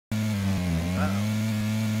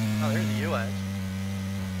Oh, there's the U.S.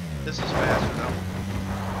 This is faster though.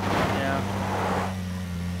 Yeah.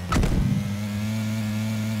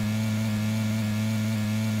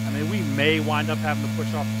 I mean, we may wind up having to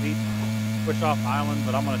push off the beach, push off the island,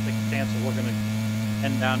 but I'm going to take a chance that we're going to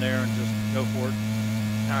head down there and just go for it.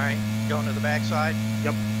 All right, going to the backside.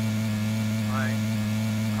 Yep. All right.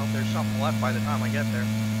 I hope there's something left by the time I get there.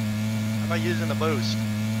 How about using the boost?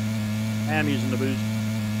 I am using the boost.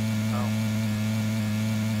 Oh.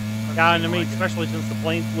 Yeah, and I mean, especially since the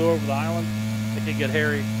plane flew over the island, it could get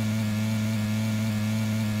hairy.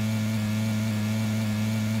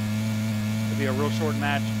 Could be a real short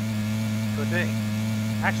match. Could be.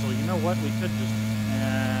 Actually, you know what? We could just.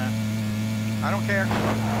 I don't care.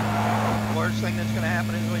 The worst thing that's going to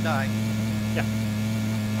happen is we die. Yeah.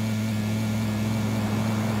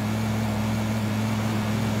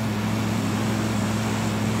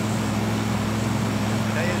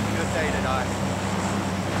 Today is a good day to die.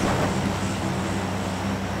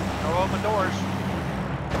 No open doors.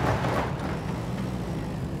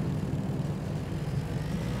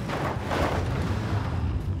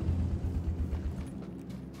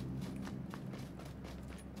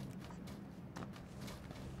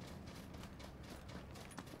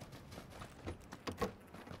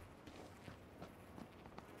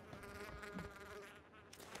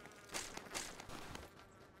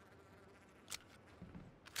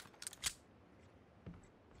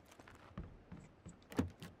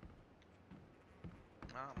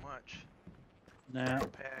 Not much. Nah.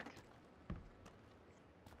 Backpack.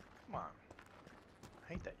 Come on. I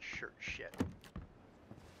hate that shirt shit.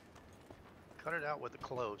 Cut it out with the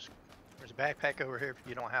clothes. There's a backpack over here if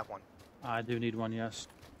you don't have one. I do need one, yes.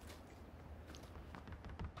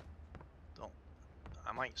 Don't.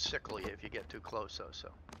 I might sickle you if you get too close though, so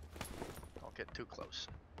don't get too close.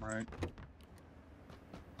 Right.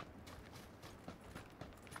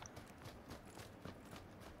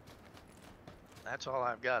 That's all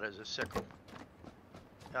I've got is a sickle.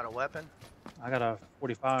 Got a weapon? I got a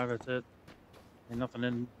 45, that's it. Ain't nothing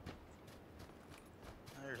in.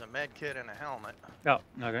 There's a med kit and a helmet. Oh,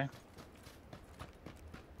 okay.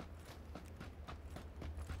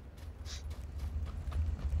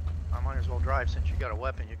 I might as well drive since you got a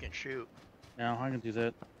weapon you can shoot. Yeah, I can do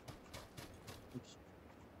that. Oops.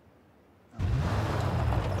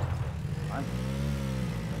 Fine.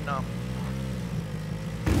 No.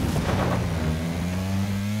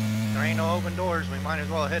 There ain't no open doors, we might as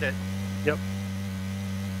well hit it. Yep.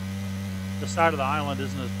 The side of the island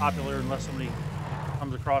isn't as popular unless somebody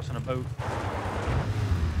comes across in a boat.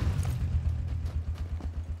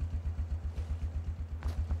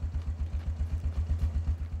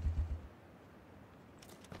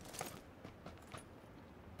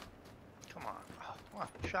 Come on. Oh, well,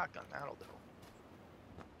 shotgun, that'll do.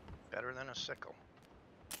 Better than a sickle.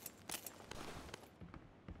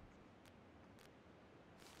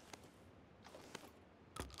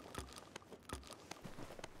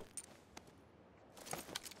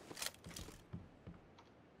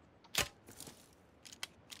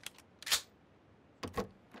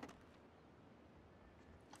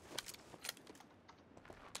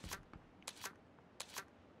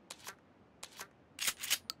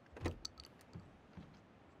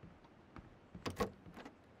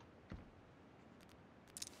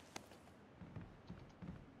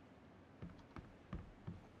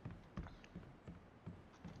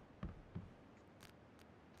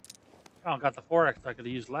 Oh, got the 4X I could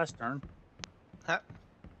have used last turn. Huh?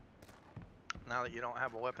 Now that you don't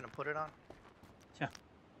have a weapon to put it on? Yeah.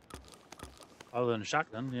 Other than a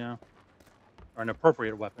shotgun, yeah. Or an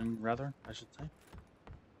appropriate weapon, rather, I should say.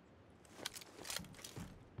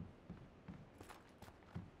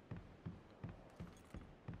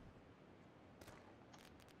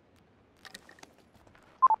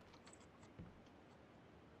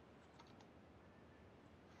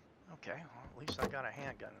 Okay, well, at least I got a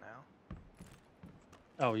handgun now.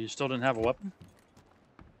 Oh, you still didn't have a weapon?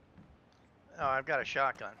 Oh, I've got a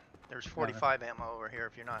shotgun. There's 45 ammo over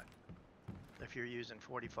here if you're using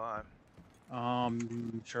 45.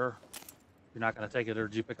 Sure. You're not going to take it, or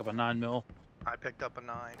did you pick up a 9mm? I picked up a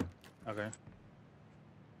 9. Okay.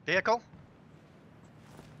 Vehicle?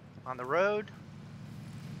 On the road?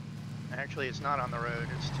 Actually, it's not on the road.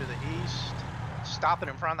 It's to the east. Stop it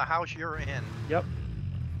in front of the house you're in. Yep.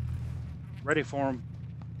 Ready for him.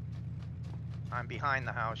 I'm behind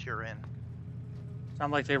the house you're in.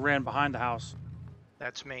 Sound like they ran behind the house.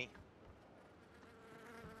 That's me.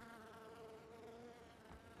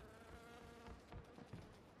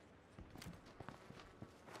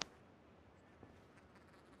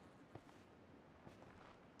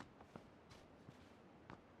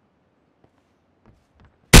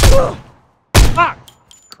 Fuck!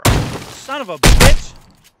 Son of a bitch!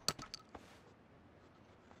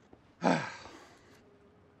 I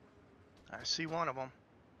see one of them.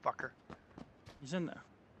 Fucker. He's in there.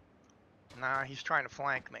 Nah, he's trying to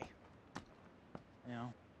flank me. You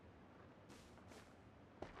know.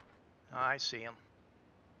 I see him.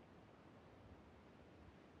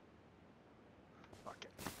 Fuck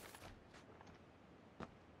it.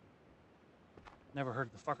 Never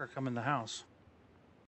heard the fucker come in the house.